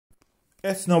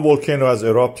Etna volcano has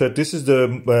erupted. This is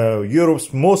the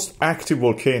Europe's most active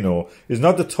volcano. It's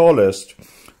not the tallest.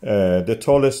 The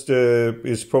tallest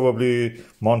is probably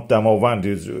Mount Damavand,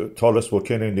 is the tallest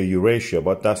volcano in the Eurasia,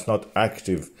 but that's not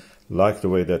active like the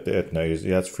way that the Etna is.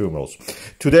 It has fumaroles.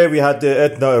 Today we had the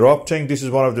Etna erupting. This is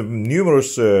one of the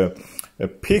numerous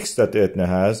peaks that the Etna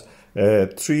has.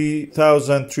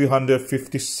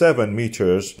 3,357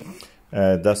 meters.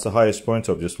 That's the highest point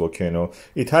of this volcano.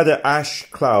 It had an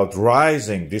ash cloud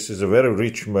rising. This is a very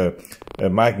rich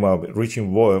magma, rich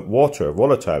in water,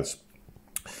 volatiles.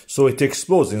 So it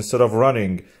explodes instead of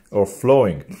running or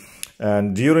flowing.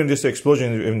 And during this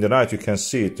explosion in the night, you can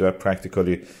see it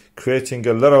practically creating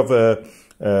a lot of,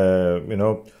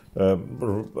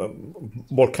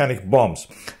 volcanic bombs.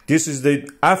 This is the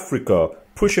Africa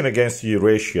pushing against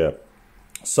Eurasia,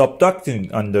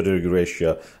 subducting under the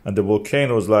Eurasia, and the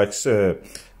volcanoes like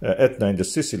Etna in the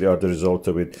Sicily are the result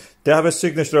of it. They have a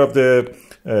signature of the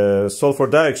sulfur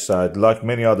dioxide like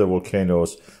many other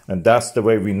volcanoes, and that's the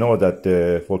way we know that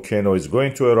the volcano is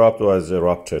going to erupt or has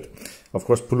erupted. Of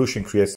course, pollution creates